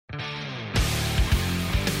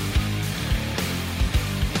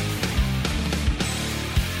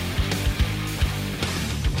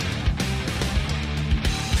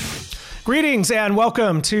Greetings and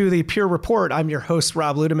welcome to the Pure Report. I'm your host,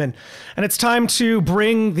 Rob Ludeman, and it's time to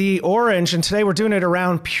bring the orange. And today we're doing it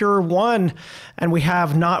around Pure1, and we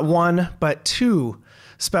have not one, but two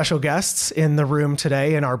special guests in the room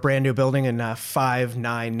today in our brand new building in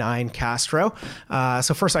 599 Castro.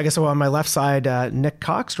 So first, I guess on my left side, Nick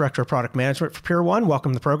Cox, Director of Product Management for Pure1.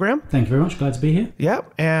 Welcome to the program. Thank you very much. Glad to be here.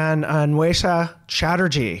 Yep. And Anwesha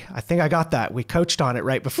Chatterjee. I think I got that. We coached on it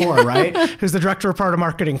right before, right? Who's the Director of Product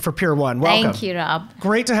Marketing for Pure1. Welcome. Thank you, Rob.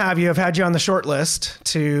 Great to have you. I've had you on the short list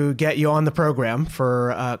to get you on the program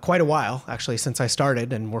for quite a while, actually, since I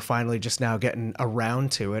started, and we're finally just now getting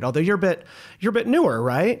around to it. Although you're a bit newer,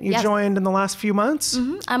 right? You Yes. joined in the last few months?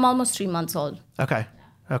 Mm-hmm. I'm almost 3 months old. Okay.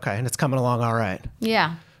 And it's coming along all right.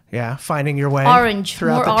 Yeah. Yeah, finding your way. Orange,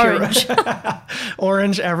 throughout more the orange.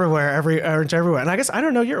 Orange everywhere, orange everywhere. And I guess, I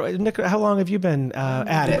don't know, Nick, how long have you been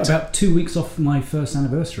at it? About 2 weeks off my first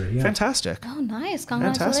anniversary. Yeah. Fantastic. Oh, nice.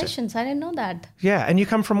 Congratulations. I didn't know that. Yeah, and you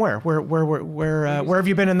come from where? Where have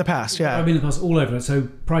you been in the past? Yeah. I've been in the past all over. So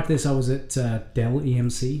prior to this, I was at Dell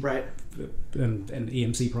EMC. Right. And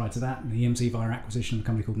EMC prior to that, and EMC via acquisition of a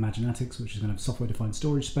company called Imaginatics, which is kind of software-defined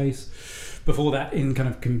storage space. Before that, in kind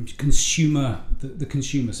of consumer, the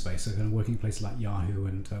consumer space, so kind of working at places like Yahoo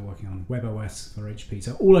and working on WebOS for HP.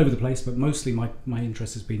 So all over the place, but mostly my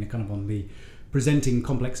interest has been kind of on the presenting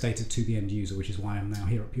complex data to the end user, which is why I'm now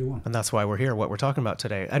here at Pure1. And that's why we're here, what we're talking about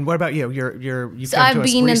today. And what about you? You So came I've to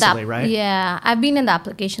us been recently, in that, right? Yeah, I've been in the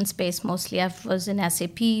application space mostly. I was in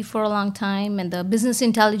SAP for a long time, and the business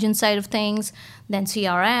intelligence side of things, then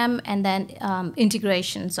CRM, and then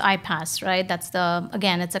integration. So iPaaS, right? That's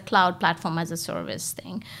it's a cloud platform as a service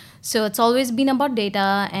thing. So it's always been about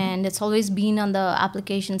data, and it's always been on the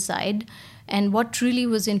application side. And what really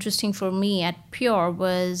was interesting for me at Pure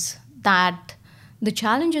was that the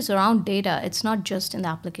challenges around data, it's not just in the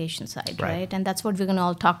application side, right? And that's what we're going to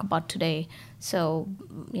all talk about today. So,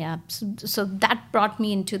 yeah, so that brought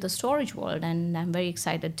me into the storage world, and I'm very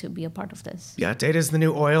excited to be a part of this. Yeah, data is the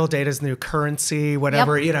new oil, data is the new currency,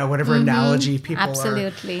 whatever, whatever analogy people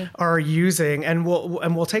are using. And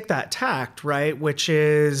we'll take that tact, right, which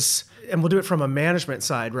is, and we'll do it from a management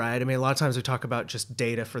side, right? I mean, a lot of times we talk about just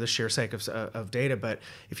data for the sheer sake of data, but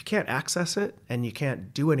if you can't access it and you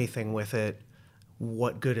can't do anything with it,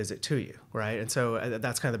 what good is it to you, right? And so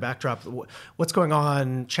that's kind of the backdrop. What's going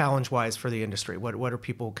on challenge-wise for the industry? What are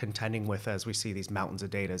people contending with as we see these mountains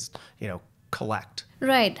of data, collect?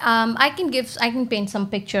 Right. I can paint some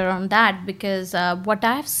picture on that, because what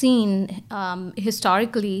I've seen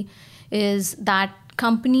historically is that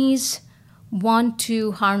companies want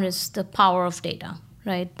to harness the power of data,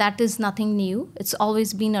 right? That is nothing new. It's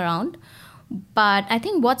always been around. But I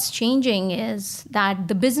think what's changing is that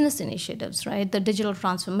the business initiatives, right, the digital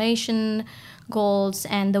transformation goals,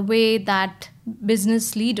 and the way that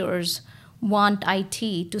business leaders want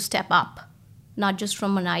IT to step up, not just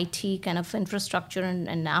from an IT kind of infrastructure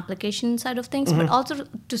and application side of things, but also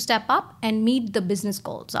to step up and meet the business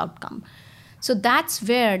goals outcome. So that's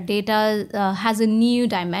where data has a new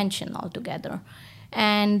dimension altogether.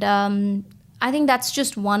 And I think that's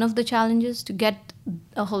just one of the challenges, to get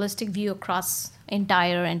a holistic view across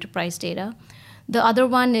entire enterprise data. The other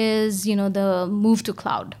one is, the move to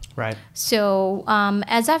cloud. Right. So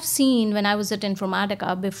as I've seen when I was at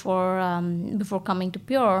Informatica before coming to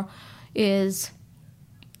Pure, is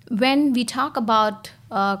when we talk about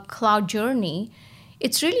cloud journey,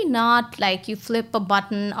 it's really not like you flip a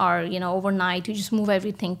button or, overnight you just move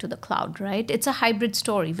everything to the cloud, right? It's a hybrid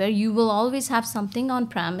story where you will always have something on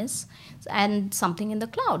premise and something in the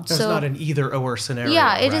cloud. There's not an either-or scenario.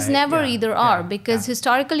 Yeah, it is right? never either-or, because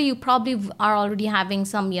historically you probably are already having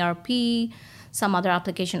some ERP, some other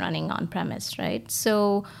application running on premise, right?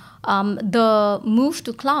 So the move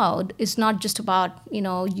to cloud is not just about,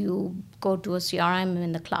 you go to a CRM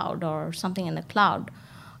in the cloud or something in the cloud,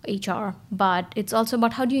 HR, but it's also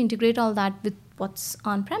about how do you integrate all that with what's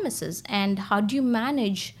on premises, and how do you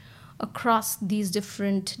manage across these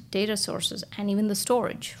different data sources and even the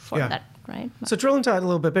storage for that, right? So drill into that a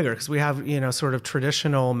little bit bigger, because we have, sort of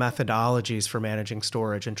traditional methodologies for managing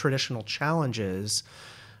storage and traditional challenges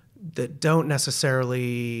that don't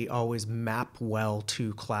necessarily always map well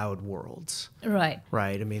to cloud worlds. Right.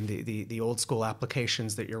 Right. I mean, the old school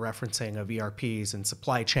applications that you're referencing of ERPs and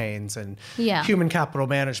supply chains and human capital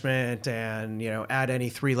management and, add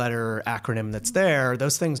any 3-letter acronym that's there,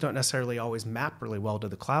 those things don't necessarily always map really well to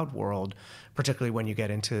the cloud world, particularly when you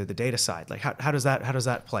get into the data side. Like how does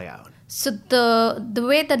that play out? So the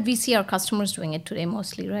way that we see our customers doing it today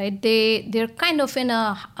mostly, right? They're kind of in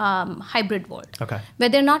a hybrid world. Okay. Where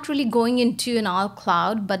they're not really going into an all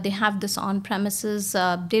cloud, but they have this on premises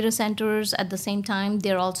data centers at the same time.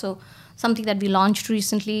 They're also something that we launched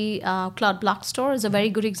recently, Cloud Block Store, is a very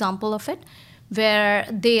good example of it, where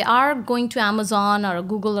they are going to Amazon or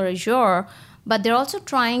Google or Azure, but they're also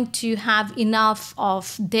trying to have enough of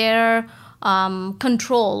their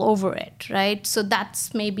control over it, right? So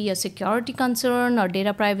that's maybe a security concern or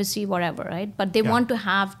data privacy, whatever, right? But they want to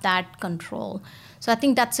have that control. So I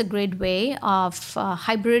think that's a great way of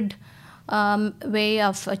hybrid way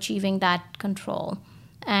of achieving that control.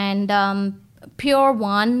 And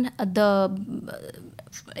Pure1,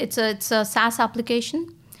 it's a SaaS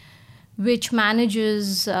application which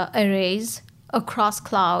manages arrays across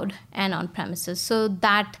cloud and on premises. So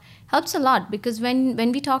that helps a lot, because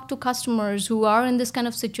when we talk to customers who are in this kind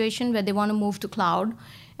of situation where they want to move to cloud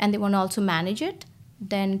and they want to also manage it,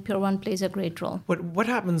 then Pure1 plays a great role. What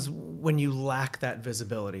happens when you lack that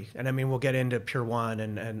visibility? And I mean, we'll get into Pure1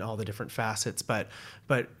 and all the different facets, but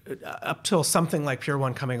up till something like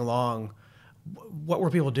Pure1 coming along, what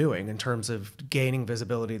were people doing in terms of gaining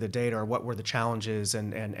visibility of the data, or what were the challenges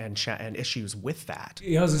and issues with that?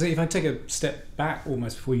 Yeah, I was going to say, if I take a step back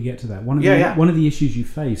almost before you get to that, one of the issues you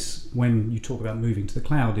face when you talk about moving to the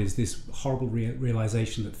cloud is this horrible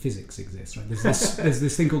realization that physics exists. Right? There's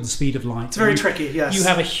this thing called the speed of light. It's very tricky. Yes, you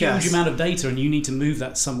have a huge amount of data, and you need to move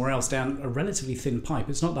that somewhere else down a relatively thin pipe.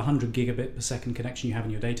 It's not the 100 gigabit per second connection you have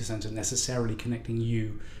in your data center necessarily connecting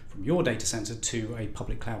you from your data center to a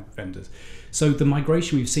public cloud vendor. So the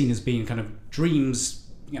migration we've seen has been kind of dreams,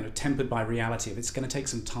 tempered by reality of it's going to take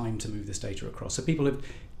some time to move this data across. So people have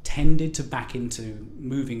tended to back into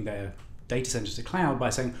moving their data centers to cloud by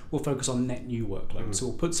saying, we'll focus on net new workloads. So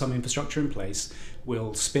we'll put some infrastructure in place,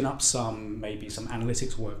 we'll spin up maybe some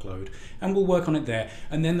analytics workload, and we'll work on it there.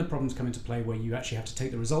 And then the problems come into play where you actually have to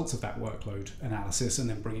take the results of that workload analysis and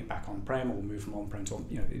then bring it back on-prem, or move from on-prem to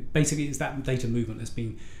on. Basically, it's that data movement that's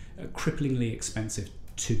been cripplingly expensive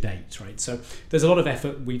to date, right? So there's a lot of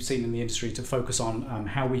effort we've seen in the industry to focus on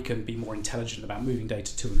how we can be more intelligent about moving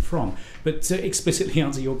data to and from. But to explicitly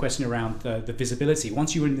answer your question around the visibility,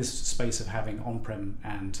 once you're in this space of having on-prem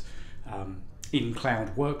and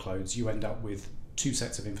in-cloud workloads, you end up with two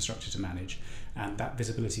sets of infrastructure to manage, and that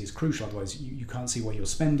visibility is crucial. Otherwise you can't see where your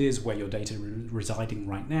spend is, where your data is residing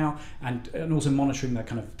right now, and also monitoring that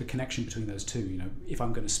kind of the connection between those two. If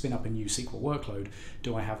I'm going to spin up a new SQL workload,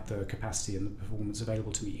 do I have the capacity and the performance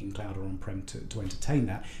available to me in cloud or on-prem to entertain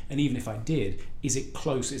that? And even if I did, is it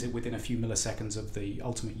close? Is it within a few milliseconds of the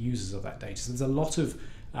ultimate users of that data? So there's a lot of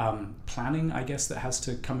planning, I guess, that has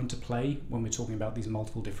to come into play when we're talking about these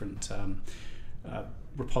multiple different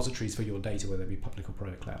repositories for your data, whether it be public or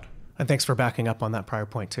private cloud. And thanks for backing up on that prior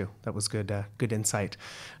point too. That was good insight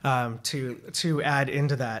to add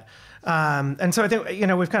into that. And so I think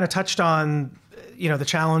we've kind of touched on the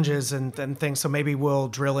challenges and things. So maybe we'll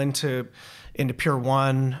drill into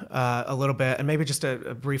Pure1 a little bit, and maybe just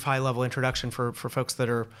a brief high level introduction for folks that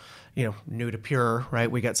are new to Pure. Right,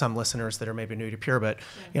 we get some listeners that are maybe new to Pure, but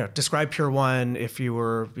describe Pure1 if you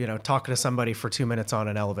were talking to somebody for 2 minutes on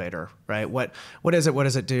an elevator. Right, what is it? What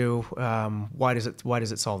does it do? Why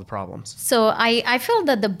does it solve the problems? So I feel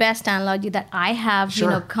that the best analogy that I have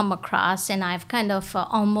come across, and I've kind of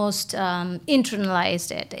almost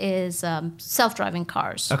internalized it, is self-driving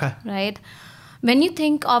cars. Okay, right. When you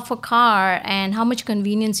think of a car and how much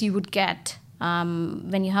convenience you would get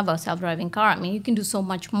when you have a self-driving car, I mean, you can do so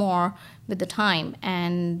much more with the time.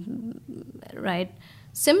 And right,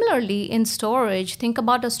 similarly in storage, think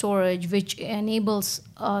about a storage which enables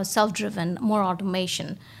self-driven, more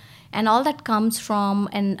automation. And all that comes from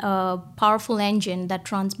a powerful engine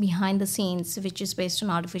that runs behind the scenes, which is based on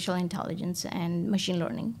artificial intelligence and machine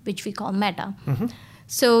learning, which we call Meta. Mm-hmm.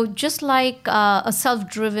 So just like a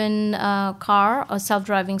self-driven car, a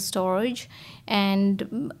self-driving storage,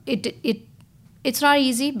 and it's not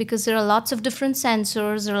easy because there are lots of different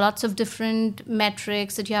sensors, there are lots of different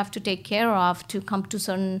metrics that you have to take care of to come to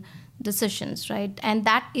certain decisions, right? And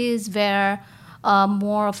that is where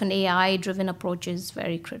more of an AI-driven approach is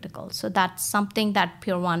very critical. So that's something that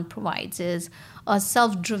Pure1 provides, is a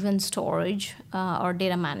self-driven storage or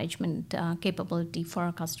data management capability for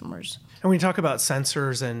our customers. And when you talk about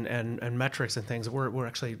sensors and metrics and things,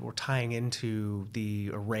 we're tying into the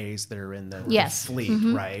arrays that are in the fleet,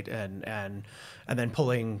 mm-hmm. right? And then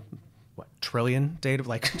pulling trillion data,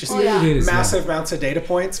 massive amounts of data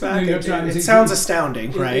points back. It sounds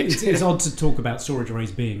astounding, right? It's odd to talk about storage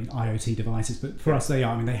arrays being IoT devices, but for us they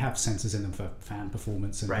are. I mean, they have sensors in them for fan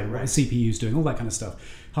performance and CPUs doing all that kind of stuff,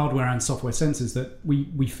 hardware and software sensors that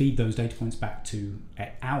we feed those data points back to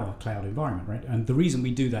our cloud environment, right? And the reason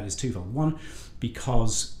we do that is twofold. One,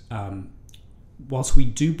 because whilst we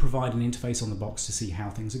do provide an interface on the box to see how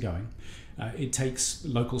things are going, it takes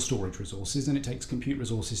local storage resources and it takes compute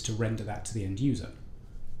resources to render that to the end user.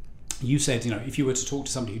 You said, if you were to talk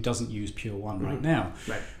to somebody who doesn't use Pure1 right now,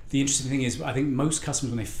 the interesting thing is I think most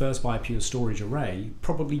customers, when they first buy a Pure storage array,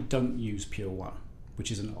 probably don't use Pure1,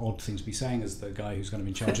 which is an odd thing to be saying as the guy who's going to be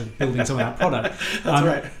in charge of building some of that product. That's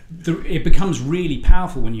right. It becomes really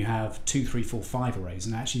powerful when you have 2, 3, 4, 5 arrays,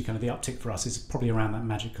 and actually kind of the uptick for us is probably around that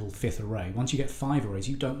magical 5th array. Once you get 5 arrays,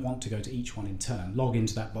 you don't want to go to each one in turn, log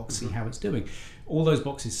into that box, see how it's doing. All those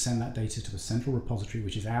boxes send that data to a central repository,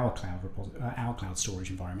 which is our cloud storage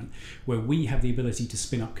environment, where we have the ability to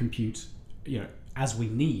spin up compute, as we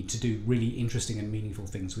need to do really interesting and meaningful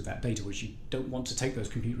things with that data, which you don't want to take those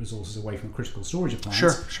compute resources away from a critical storage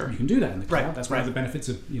appliance. Sure. You can do that in the cloud. That's one of the benefits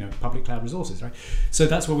of public cloud resources, right? So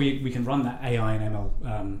that's where we can run that AI and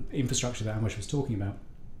ML infrastructure that Amwesh was talking about.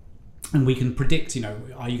 And we can predict,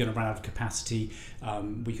 are you going to run out of capacity?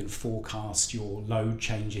 We can forecast your load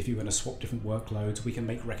change if you're going to swap different workloads. We can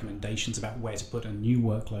make recommendations about where to put a new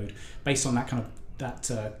workload based on that kind of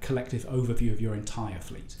collective overview of your entire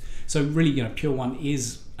fleet. So really, Pure1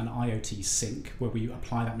 is an IoT sync where we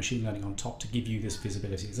apply that machine learning on top to give you this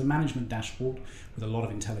visibility. It's a management dashboard with a lot of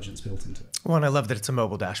intelligence built into it. Well, and I love that it's a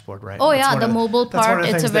mobile dashboard, right? Oh, the mobile part. That's one of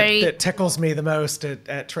the it's things that tickles me the most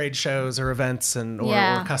at trade shows or events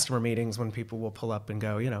or customer meetings when people will pull up and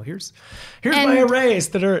go, here's my arrays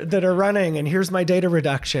that are running, and here's my data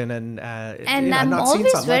reduction, and I'm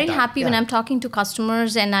always very happy when I'm talking to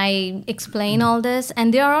customers and I explain all this,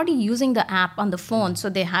 and they're already using the app on the phone, so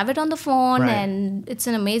they have it on the phone, and it's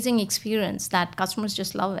an amazing experience that customers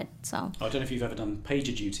just love it. So I don't know if you've ever done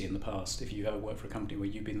pager duty in the past. If you've ever worked for a company where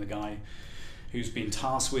you've been the guy who's been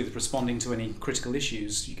tasked with responding to any critical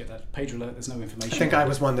issues, you get that page alert, there's no information. I think I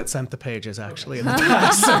was one that sent the pages, actually, in the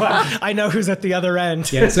past, so I know who's at the other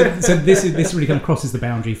end. Yeah, so this really kind of crosses the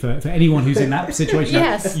boundary for anyone who's in that situation.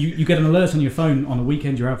 Yes. You get an alert on your phone on a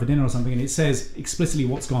weekend, you're out for dinner or something, and it says explicitly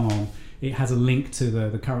what's gone on. It has a link to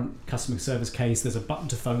the current customer service case. There's a button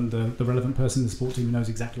to phone the relevant person in the support team who knows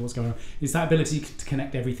exactly what's going on. It's that ability to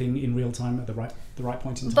connect everything in real time at the right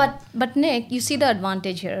point in time. But Nick, you see the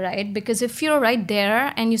advantage here, right? Because if you're right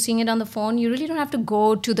there and you're seeing it on the phone, you really don't have to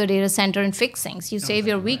go to the data center and fix things. You save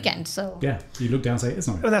your weekend. So you look down and say it's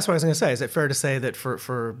not. Well, that's what I was going to say. Is it fair to say that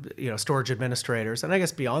for storage administrators, and I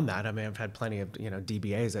guess beyond that, I mean, I've had plenty of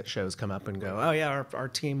DBAs at shows come up and go, oh yeah, our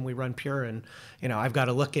team, we run Pure, and I've got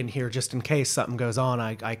to look in here just in case something goes on.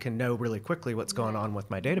 I can know really quickly what's going on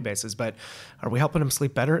with my databases. But are we helping them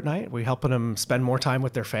sleep better at night? Are we helping them spend more time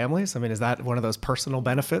with their families? I mean, is that one of those personal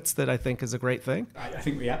benefits that I think is a great thing? I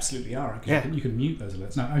think we absolutely are. Because you can mute those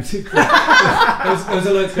alerts. No, those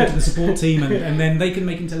alerts go to the support team, and then they can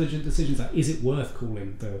make intelligent decisions. Like, is it worth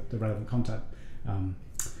calling the relevant contact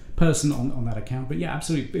person on that account? But yeah,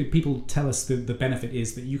 absolutely. People tell us the benefit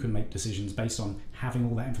is that you can make decisions based on having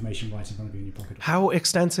all that information right in front of you in your pocket. How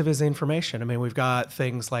extensive is the information? I mean, we've got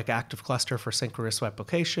things like Active Cluster for synchronous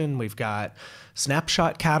replication. We've got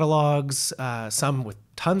snapshot catalogs, some with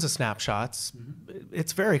tons of snapshots.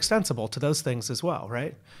 It's very extensible to those things as well,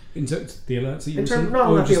 right? The alerts that you receive?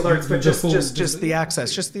 No, not the alerts, but just the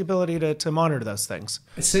access, just the ability to monitor those things.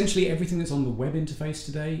 Essentially, everything that's on the web interface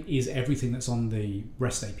today is everything that's on the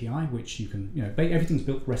REST API, which you can, everything's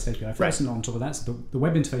built REST API first, and on top of that, so the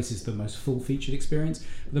web interface is the most full-featured experience.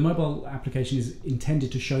 The mobile application is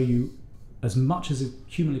intended to show you as much as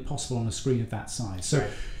humanly possible on a screen of that size. So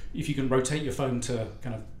if you can rotate your phone to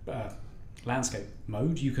kind of landscape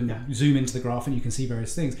mode, you can zoom into the graph and you can see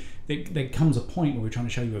various things. There comes a point where we're trying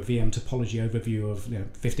to show you a VM topology overview of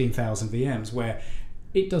 15,000 VMs where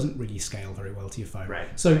it doesn't really scale very well to your phone.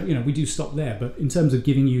 Right. So we do stop there, but in terms of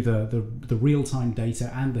giving you the real-time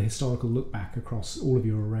data and the historical look back across all of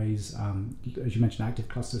your arrays, as you mentioned, active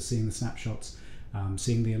clusters, seeing the snapshots,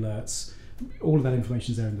 seeing the alerts, all of that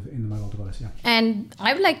information is there in the mobile device. And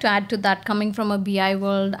I would like to add to that, coming from a BI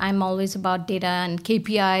world, I'm always about data and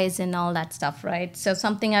KPIs and all that stuff, right? So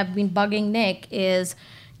something I've been bugging Nick is,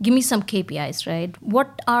 give me some KPIs, right?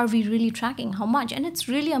 What are we really tracking? How much? And it's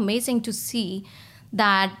really amazing to see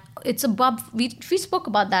that it's above, we spoke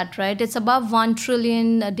about that, right? It's above 1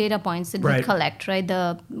 trillion data points that we collect, right?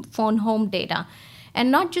 The phone home data. And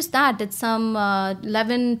not just that, it's some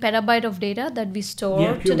 11 petabyte of data that we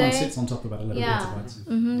store today. Pure1 sits on top of about 11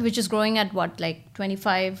 petabytes. Which is growing at 25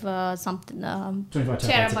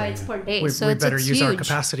 terabytes per day. We better use huge. Our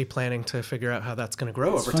capacity planning to figure out how that's going to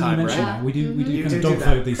grow over time, right? We do kind of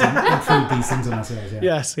dogfood these things on ourselves.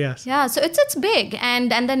 Yes. Yeah, so it's big. And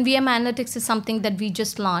then VM Analytics is something that we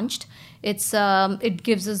just launched. It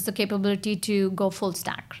gives us the capability to go full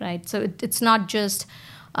stack, right? So it's not just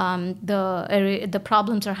the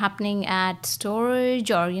problems are happening at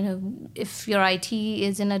storage, or if your IT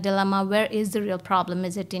is in a dilemma, where is the real problem?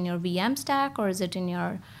 Is it in your VM stack, or is it in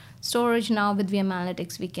your storage? Now with VM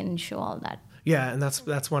Analytics, we can show all that. Yeah, and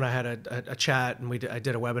that's when I had a chat, and I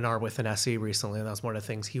did a webinar with an SE recently, and that was one of the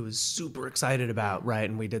things he was super excited about, right?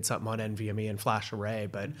 And we did something on NVMe and flash array,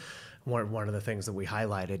 but one of the things that we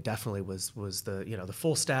highlighted definitely was the the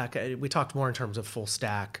full stack. We talked more in terms of full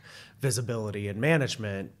stack visibility and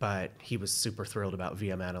management, but he was super thrilled about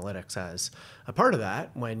VM Analytics as a part of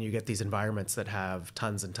that. When you get these environments that have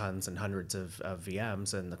tons and tons and hundreds of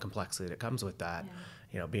VMs and the complexity that comes with that. Yeah.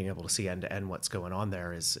 Being able to see end-to-end what's going on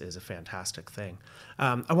there is a fantastic thing.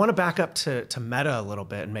 I want to back up to Meta a little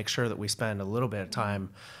bit and make sure that we spend a little bit of time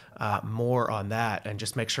more on that, and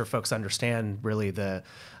just make sure folks understand really the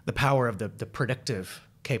power of the predictive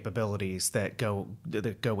capabilities that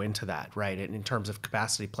go into that, right? In terms of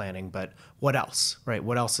capacity planning, but what else, right?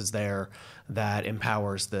 What else is there that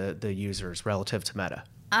empowers the users relative to Meta?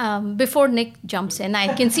 Before Nick jumps in,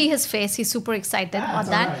 I can see his face. He's super excited about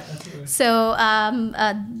that. Right. So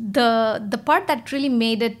the part that really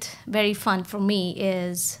made it very fun for me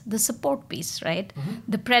is the support piece, right? Mm-hmm.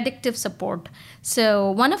 The predictive support. So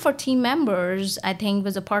one of our team members, I think,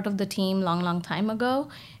 was a part of the team long time ago.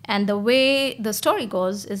 And the way the story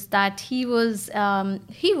goes is that he was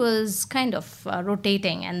kind of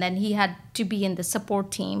rotating, and then he had to be in the support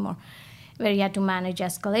team where he had to manage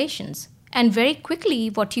escalations. And very quickly,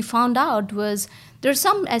 what he found out was there are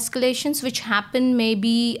some escalations which happen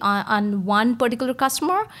maybe on one particular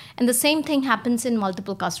customer, and the same thing happens in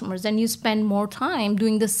multiple customers, and you spend more time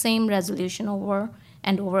doing the same resolution over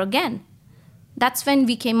and over again. That's when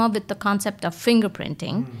we came up with the concept of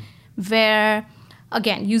fingerprinting, where,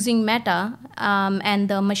 again, using Meta and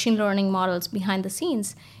the machine learning models behind the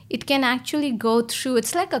scenes, it can actually go through,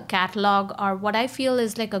 it's like a catalog, or what I feel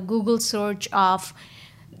is like a Google search of,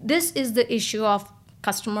 this is the issue of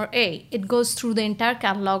customer A. It goes through the entire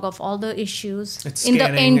catalog of all the issues in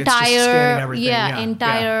the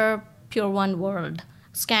entire Pure1 world,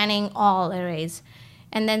 scanning all arrays,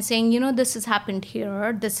 and then saying, this has happened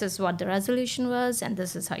here, this is what the resolution was, and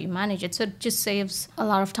this is how you manage it. So it just saves a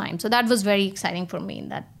lot of time. So that was very exciting for me.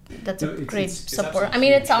 That's a great support. I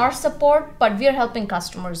mean, it's our support, but we're helping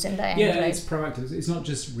customers in the end. Yeah, right? It's proactive. It's not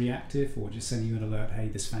just reactive or just sending you an alert. Hey,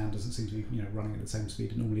 this fan doesn't seem to be running at the same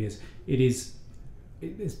speed it normally is. It is.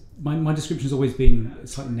 My description has always been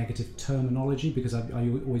slightly negative terminology, because I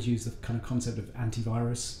always use the kind of concept of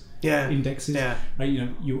antivirus indexes. Yeah. Right?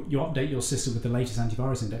 You update your system with the latest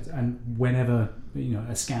antivirus index, and whenever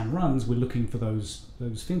a scan runs, we're looking for those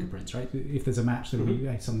fingerprints. Right? If there's a match,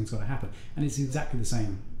 then something's got to happen, and it's exactly the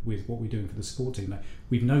same with what we're doing for the support team. Like,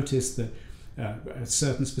 we've noticed that a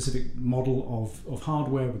certain specific model of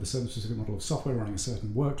hardware with a certain specific model of software running a certain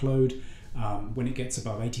workload, when it gets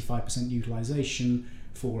above 85% utilization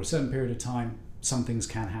for a certain period of time, some things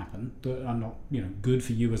can happen that are not good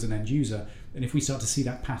for you as an end user. And if we start to see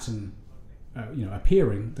that pattern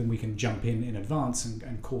appearing, then we can jump in advance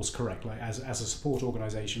and course correct. Like as a support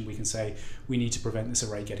organization, we can say we need to prevent this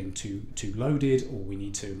array getting too loaded, or we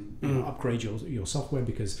need to upgrade your software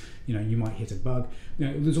because you might hit a bug.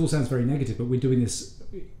 This all sounds very negative, but we're doing this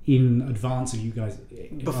in advance of you guys,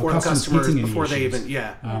 before customers before they even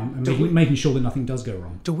and making sure that nothing does go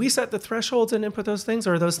wrong. Do we set the thresholds and input those things,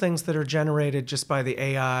 or are those things that are generated just by the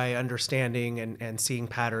AI understanding and seeing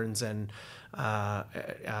patterns and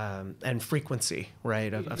frequency,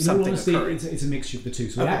 right, of something occurring? It's a mixture of the two.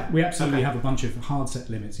 So we absolutely have a bunch of hard set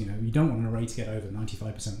limits. You don't want an array to get over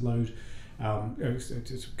 95% load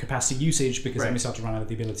capacity usage, because then we start to run out of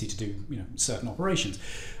the ability to do certain operations.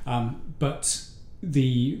 But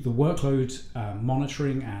the workload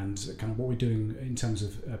monitoring and kind of what we're doing in terms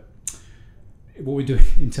of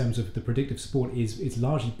the predictive support is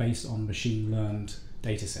largely based on machine learned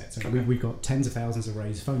data sets. So we've got tens of thousands of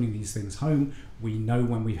arrays phoning these things home. We know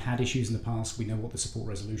when we've had issues in the past. We know what the support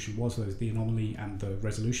resolution was, so the anomaly and the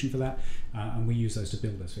resolution for that, and we use those to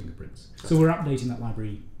build those fingerprints. So we're updating that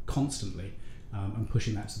library constantly and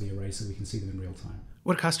pushing that to the array so we can see them in real time.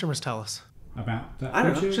 What do customers tell us about that? I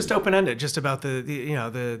don't know, just open-ended, just about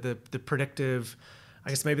the predictive. I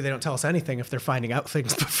guess maybe they don't tell us anything if they're finding out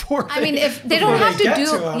things before. I mean, if they don't have to do,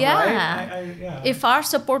 them, right? If our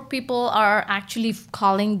support people are actually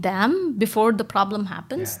calling them before the problem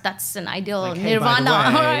happens, that's an ideal nirvana,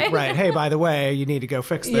 right? Right. Hey, by the way, you need to go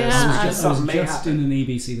fix this. I was just in an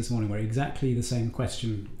EBC this morning where exactly the same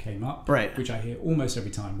question came up, which I hear almost every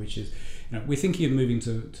time, which is, we're thinking of moving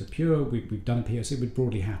to Pure. We've done a POC. We're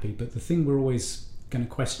broadly happy, but the thing we're always going to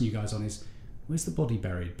question you guys on is, where's the body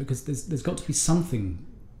buried? Because there's got to be something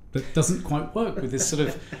that doesn't quite work with this sort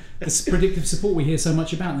of this predictive support we hear so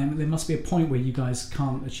much about. And there must be a point where you guys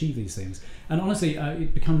can't achieve these things. And honestly,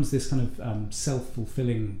 it becomes this kind of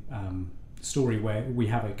self-fulfilling story where we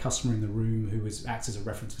have a customer in the room who acts as a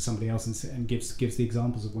reference for somebody else and gives the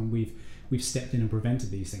examples of when we've stepped in and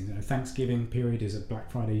prevented these things. Thanksgiving period is a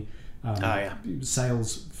Black Friday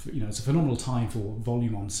sales. It's a phenomenal time for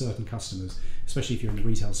volume on certain customers, especially if you're in the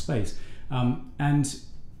retail space. And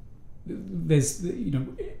there's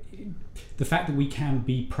the fact that we can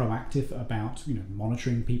be proactive about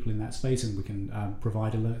monitoring people in that space, and we can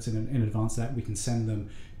provide alerts in advance of that. We can send them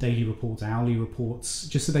daily reports, hourly reports,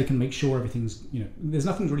 just so they can make sure everything's there's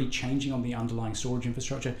nothing really changing on the underlying storage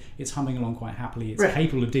infrastructure. It's humming along quite happily. It's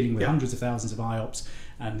capable of dealing with hundreds of thousands of IOPS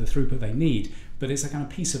and the throughput they need, but it's a kind of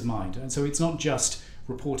peace of mind. And so it's not just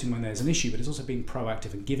reporting when there's an issue, but it's also being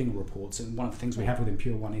proactive and giving reports. And one of the things we have within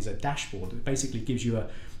Pure1 is a dashboard that basically gives you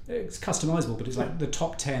it's customizable, but it's like the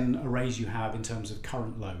top 10 arrays you have in terms of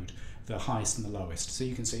current load, the highest and the lowest. So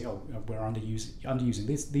you can see, we're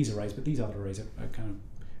underusing these arrays, but these other arrays are kind of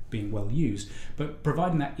being well used. But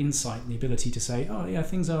providing that insight and the ability to say,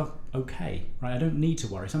 things are okay, right? I don't need to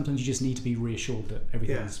worry. Sometimes you just need to be reassured that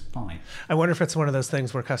everything's fine. I wonder if it's one of those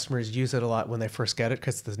things where customers use it a lot when they first get it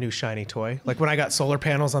because it's the new shiny toy. Like when I got solar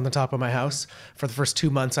panels on the top of my house, for the first 2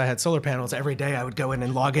 months I had solar panels. Every day I would go in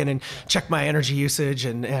and log in and check my energy usage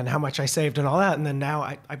and how much I saved and all that. And then now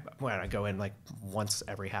I go in like once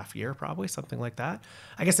every half year, probably, something like that.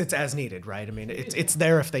 I guess it's as needed, right? I mean, it's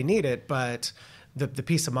there if they need it, but the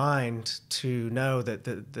peace of mind to know that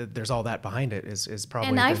there's all that behind it is probably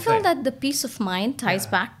and a I good feel thing. that the peace of mind ties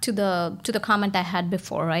back to the comment I had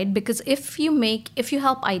before, right? Because if you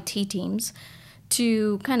help IT teams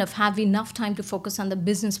to kind of have enough time to focus on the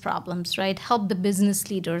business problems, right? Help the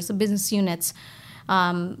business leaders, the business units,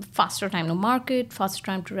 faster time to market, faster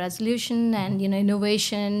time to resolution, and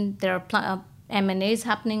innovation. There are M&As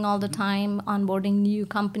happening all the time, onboarding new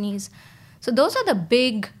companies. So those are the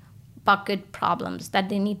big bucket problems that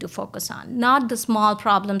they need to focus on, not the small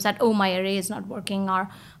problems that, my array is not working, or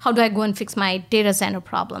how do I go and fix my data center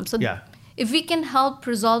problem. So if we can help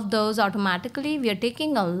resolve those automatically, we are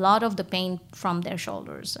taking a lot of the pain from their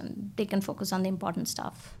shoulders and they can focus on the important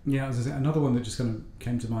stuff. Yeah, as I say, another one that just kind of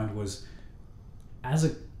came to mind was, as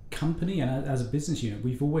a company and as a business unit,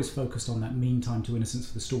 we've always focused on that mean time to innocence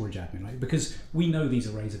for the storage admin, right? Because we know these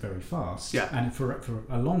arrays are very fast. And for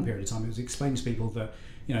a long period of time, it was explained to people that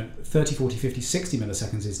 30, 40, 50, 60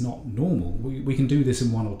 milliseconds is not normal. We can do this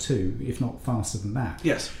in 1 or 2, if not faster than that.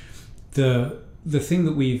 Yes. The thing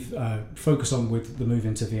that we've focused on with the move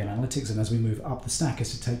into VM analytics, and as we move up the stack,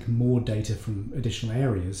 is to take more data from additional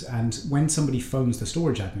areas. And when somebody phones the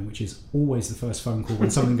storage admin, which is always the first phone call when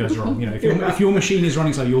something goes wrong, if your machine is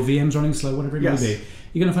running slow, your VM's running slow, whatever it may be,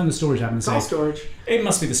 you're going to phone the storage admin and say, storage. It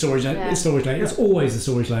must be the storage layer. It's always the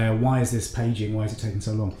storage layer. Why is this paging? Why is it taking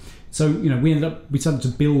so long? So we started to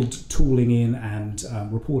build tooling in and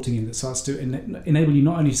reporting in that starts to enable you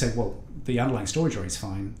not only to say, well, the underlying storage array is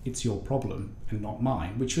fine, it's your problem and not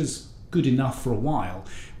mine, which was good enough for a while.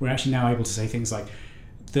 We're actually now able to say things like,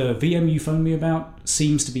 the VM you phoned me about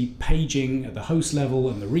seems to be paging at the host level,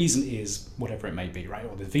 and the reason is whatever it may be, right?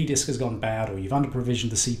 Or the vDisk has gone bad, or you've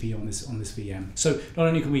under-provisioned the CPU on this VM. So not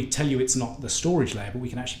only can we tell you it's not the storage layer, but we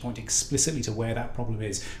can actually point explicitly to where that problem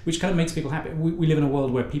is, which kind of makes people happy. We live in a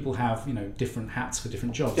world where people have different hats for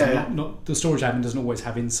different jobs. Not the storage admin doesn't always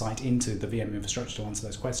have insight into the VM infrastructure to answer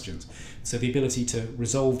those questions. So the ability to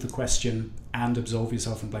resolve the question and absolve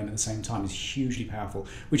yourself from blame at the same time is hugely powerful,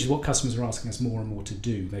 which is what customers are asking us more and more to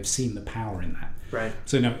do. They've seen the power in that. Right.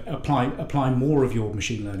 So apply more of your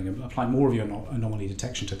machine learning, apply more of your anomaly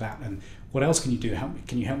detection to that. And what else can you do?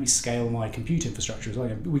 Can you help me scale my compute infrastructure as well?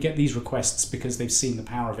 We get these requests because they've seen the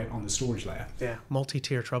power of it on the storage layer. Yeah,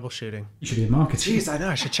 multi-tier troubleshooting. You should be in marketing. Jeez, I know.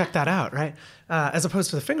 I should check that out, right? As opposed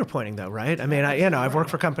to the finger pointing, though, right? I mean, I've worked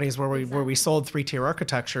for companies where we sold 3-tier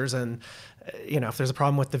architectures, and if there's a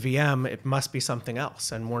problem with the VM, it must be something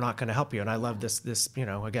else, and we're not going to help you. And I love this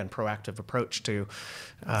again, proactive approach to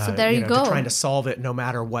so there you go. to trying to solve it no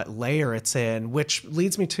matter what layer it's in, which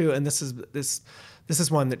leads me to, and this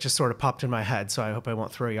is one that just sort of popped in my head, so I hope I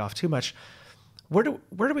won't throw you off too much. Where do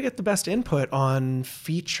we get the best input on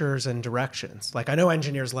features and directions? Like, I know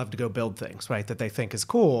engineers love to go build things, right, that they think is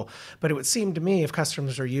cool, but it would seem to me if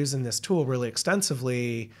customers are using this tool really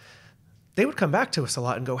extensively, they would come back to us a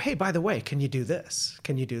lot and go, hey, by the way, can you do this?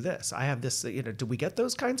 Can you do this? I have this, do we get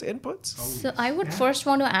those kinds of inputs? So I would first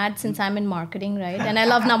want to add, since I'm in marketing, right, and I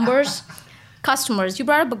love numbers, customers, you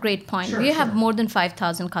brought up a great point. We have more than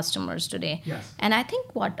 5,000 customers today. Yes. And I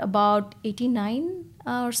think, about 89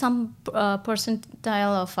 or some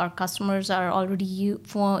percentile of our customers are already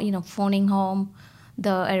phoning home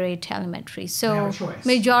the array telemetry. So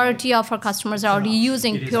majority of our customers are already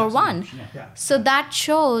using Pure1. So that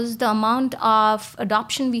shows the amount of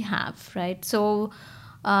adoption we have, right? So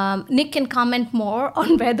Nick can comment more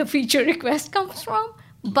on where the feature request comes from.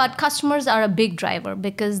 But customers are a big driver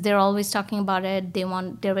because they're always talking about it. They're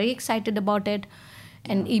very excited about it,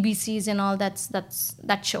 and EBCs and all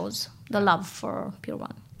that shows the love for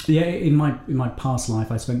Pure1. Yeah, in my past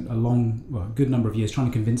life, I spent a good number of years trying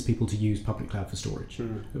to convince people to use public cloud for storage.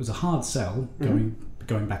 It was a hard sell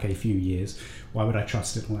going back a few years. Why would I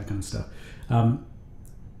trust it? All that kind of stuff.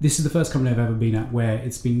 This is the first company I've ever been at where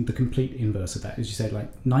it's been the complete inverse of that. As you said,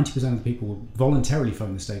 like 90% of the people will voluntarily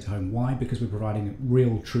phone the state home. Why? Because we're providing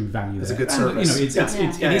real, true value. It's a good service.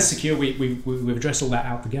 It is secure. We've addressed all that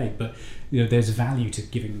out the gate, but there's value to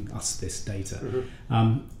giving us this data.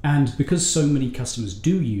 And because so many customers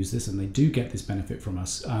do use this and they do get this benefit from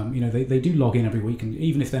us, they do log in every week, and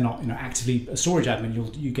even if they're not actively a storage admin,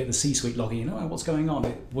 you get the C-suite logging in. Oh, what's going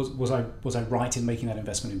on? Was I right in making that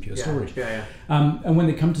investment in Pure Storage? And when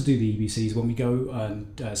they come to do the EBCs, when we go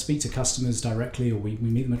and speak to customers directly, or we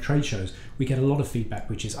meet them at trade shows, we get a lot of feedback,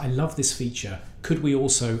 which is, I love this feature. Could we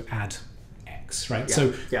also add X? Right.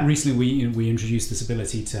 Recently we introduced this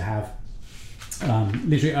ability to have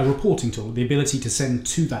literally a reporting tool, the ability to send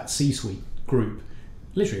to that C-suite group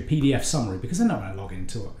literally a PDF summary, because they're not going to log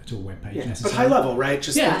into a web page necessarily. But high level, right?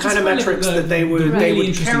 Just the kind of metrics that they would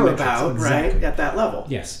care about, right? At that level.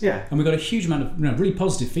 Yes. Yeah. And we got a huge amount of really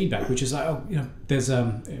positive feedback, which is like, there's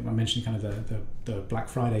I mentioned kind of the Black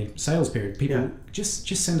Friday sales period. People just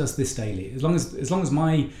send us this daily. As long as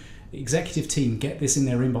my executive team get this in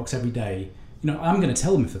their inbox every day, I'm going to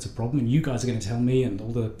tell them if it's a problem, and you guys are going to tell me, and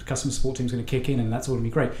all the customer support team's going to kick in, and that's all going to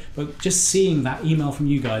be great. But just seeing that email from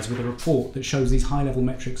you guys with a report that shows these high-level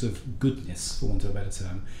metrics of goodness, for want of a better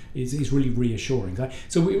term, is really reassuring.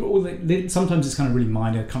 So sometimes it's kind of really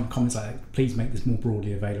minor comments like, please make this more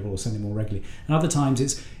broadly available or send it more regularly. And other times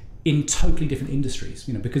it's in totally different industries,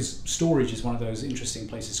 because storage is one of those interesting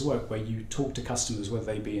places to work where you talk to customers, whether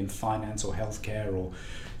they be in finance or healthcare or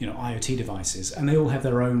IoT devices, and they all have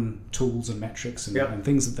their own tools and metrics and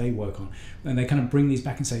things that they work on, and they kind of bring these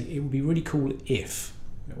back and say, it would be really cool if,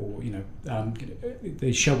 or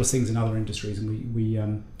they show us things in other industries,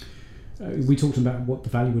 and we talked about what the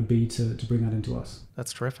value would be to bring that into us.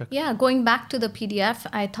 That's terrific. Yeah, going back to the PDF,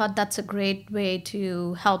 I thought that's a great way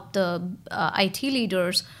to help the IT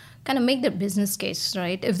leaders kind of make their business case,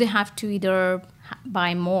 right? If they have to either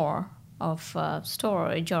buy more of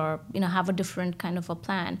storage or have a different kind of a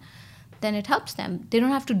plan, then it helps them. They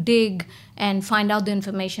don't have to dig and find out the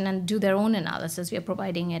information and do their own analysis. We are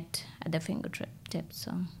providing it at their fingertips.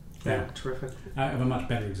 So. Yeah, terrific. I have a much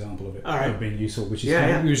better example of it of being useful, which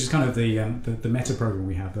is kind of the meta program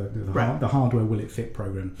we have, the hardware will it fit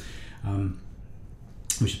program,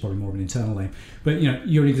 which is probably more of an internal name. But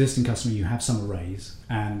you're an existing customer, you have some arrays,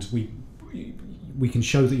 and we can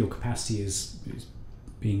show that your capacity is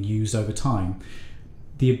being used over time.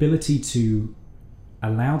 The ability to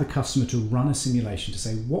allow the customer to run a simulation to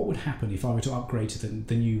say, what would happen if I were to upgrade to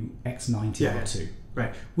the new X90 R2?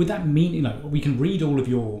 Right. Would that mean, we can read all of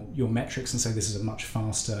your metrics and say this is a much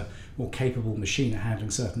faster, more capable machine at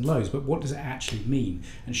handling certain loads, but what does it actually mean?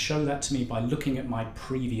 And show that to me by looking at my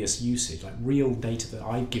previous usage, like real data that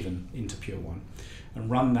I've given into Pure1, and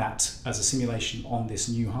run that as a simulation on this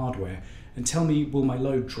new hardware, and tell me, will my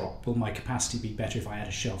load drop? Will my capacity be better if I add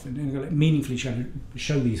a shelf? And meaningfully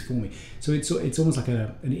show these for me. So it's almost like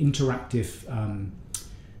an interactive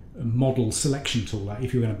model selection tool. Like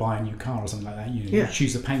if you're going to buy a new car or something like that, you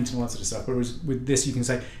choose the paint and all that sort of stuff. Whereas with this, you can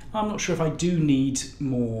say, I'm not sure if I do need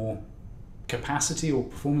more capacity or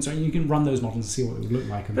performance, or you can run those models and see what it would look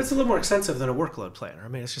like. But it's a little more extensive than a workload planner. I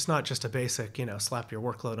mean, it's just not just a basic, slap your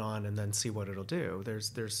workload on and then see what it'll do.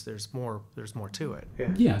 There's more to it.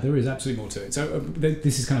 Yeah, there is absolutely more to it. So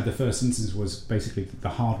this is kind of the first instance was basically the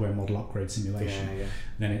hardware model upgrade simulation.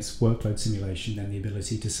 Then it's workload simulation, then the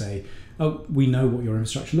ability to say, oh, we know what your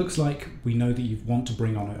infrastructure looks like. We know that you want to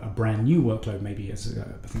bring on a brand new workload, maybe as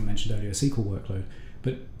I think I mentioned earlier, a SQL workload.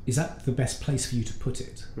 But is that the best place for you to put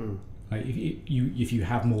it? Like if you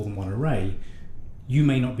have more than one array, you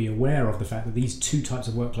may not be aware of the fact that these two types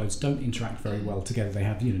of workloads don't interact very well together. They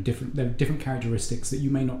have different characteristics that you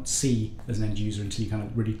may not see as an end user until you kind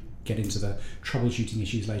of really get into the troubleshooting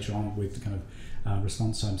issues later on with kind of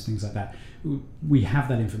response times, things like that. we have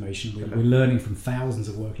that information. We're learning from thousands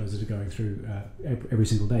of workloads that are going through every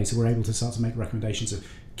single day. So we're able to start to make recommendations of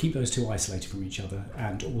keep those two isolated from each other,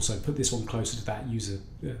 and also put this one closer to that user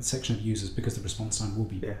section of users, because the response time will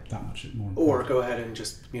be that much more important. Or go ahead and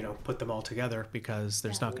just put them all together, because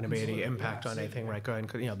there's not going to be any impact on anything, right? Go ahead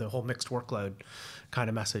and the whole mixed workload kind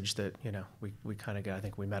of message that we kind of get. I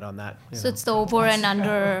think we met on that. So it's the over and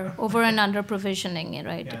under provisioning,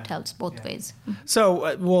 right? Yeah. It helps both ways.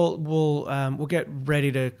 So we'll get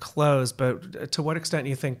ready to close, but to what extent do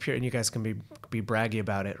you think Pure, and you guys can be braggy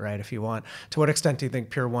about it, right, if you want, to what extent do you think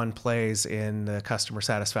Pure1 plays in the customer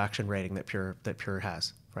satisfaction rating that Pure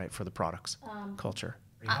has, right, for the products culture?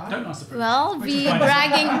 Don't ask the well, we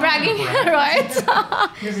bragging,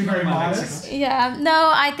 right? You're very modest. Yeah,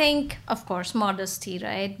 no, I think, of course, modesty,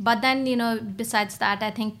 right? But then, besides that,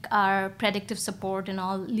 I think our predictive support and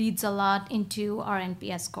all leads a lot into our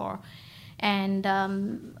NPS score. And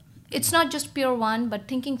it's not just Pure1, but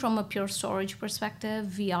thinking from a pure storage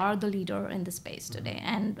perspective, we are the leader in the space today.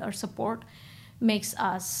 And our support makes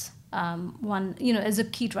us is a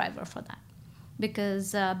key driver for that.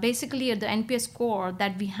 Because basically the NPS score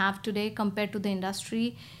that we have today compared to the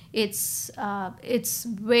industry, it's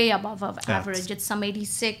way above our average. It's some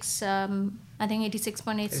 86, I think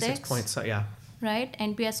 86.86. 86 points, yeah. Right,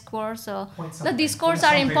 NPS score. So these scores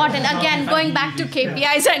are important. Again, going back to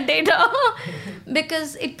KPIs and data,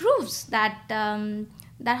 because it proves that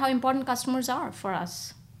how important customers are for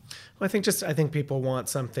us. Well, I think people want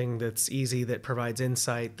something that's easy, that provides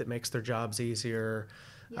insight, that makes their jobs easier.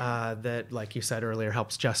 Yeah. That, like you said earlier,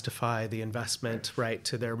 helps justify the investment, right,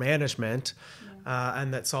 to their management,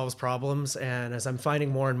 and that solves problems. And as I'm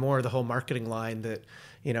finding more and more, the whole marketing line that,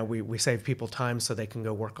 we save people time so they can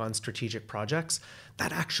go work on strategic projects,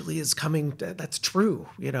 that actually is coming, that's true.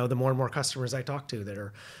 The more and more customers I talk to that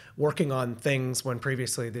are working on things when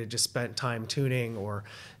previously they just spent time tuning or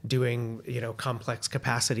doing, complex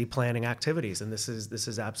capacity planning activities. And this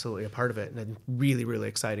is absolutely a part of it. And really, really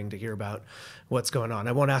exciting to hear about what's going on.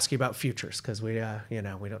 I won't ask you about futures, because we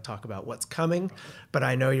don't talk about what's coming, but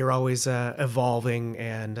I know you're always evolving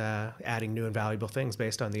and adding new and valuable things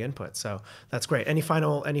based on the input. So that's great. Any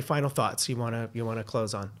final thoughts you want to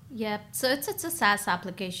close on? Yeah. So it's a SaaS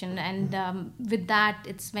application, and with that,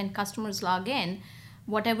 it's when customers log in,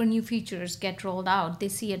 whatever new features get rolled out, they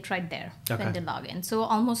see it right there when they log in. So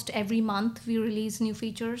almost every month we release new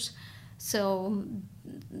features. So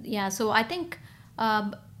I think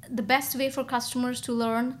the best way for customers to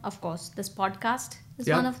learn, of course, this podcast is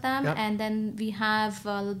one of them. And then we have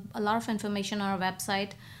a lot of information on our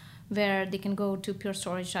website where they can go to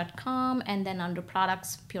purestorage.com, and then under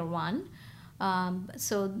products, Pure1.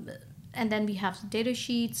 And then we have data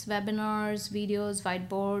sheets, webinars, videos,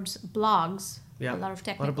 whiteboards, blogs. Yeah, a lot of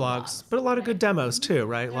technical blogs, but a lot of good demos too,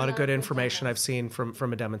 right? A lot of good information I've seen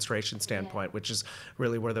from a demonstration standpoint, which is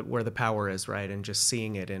really where the power is, right? And just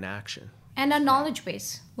seeing it in action. And a knowledge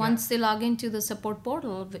base. Once they log into the support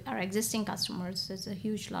portal, our existing customers, there's a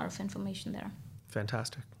huge lot of information there.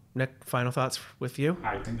 Fantastic. Nick, final thoughts with you?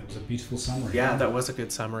 I think that was a beautiful summary. Yeah, that was a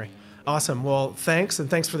good summary. Awesome. Well, thanks, and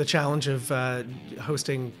thanks for the challenge of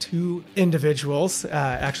hosting two individuals.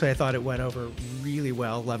 Actually, I thought it went over really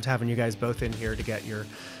well. Loved having you guys both in here to get your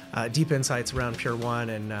deep insights around Pure1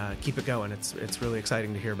 and keep it going. It's really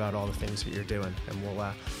exciting to hear about all the things that you're doing, and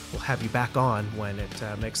we'll have you back on when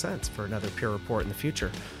it makes sense for another Pure Report in the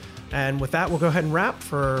future. And with that, we'll go ahead and wrap.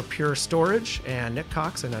 For Pure Storage and Nick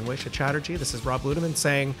Cox and Anwesha Chatterjee, this is Rob Ludeman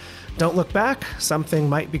saying, don't look back. Something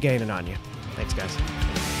might be gaining on you. Thanks, guys.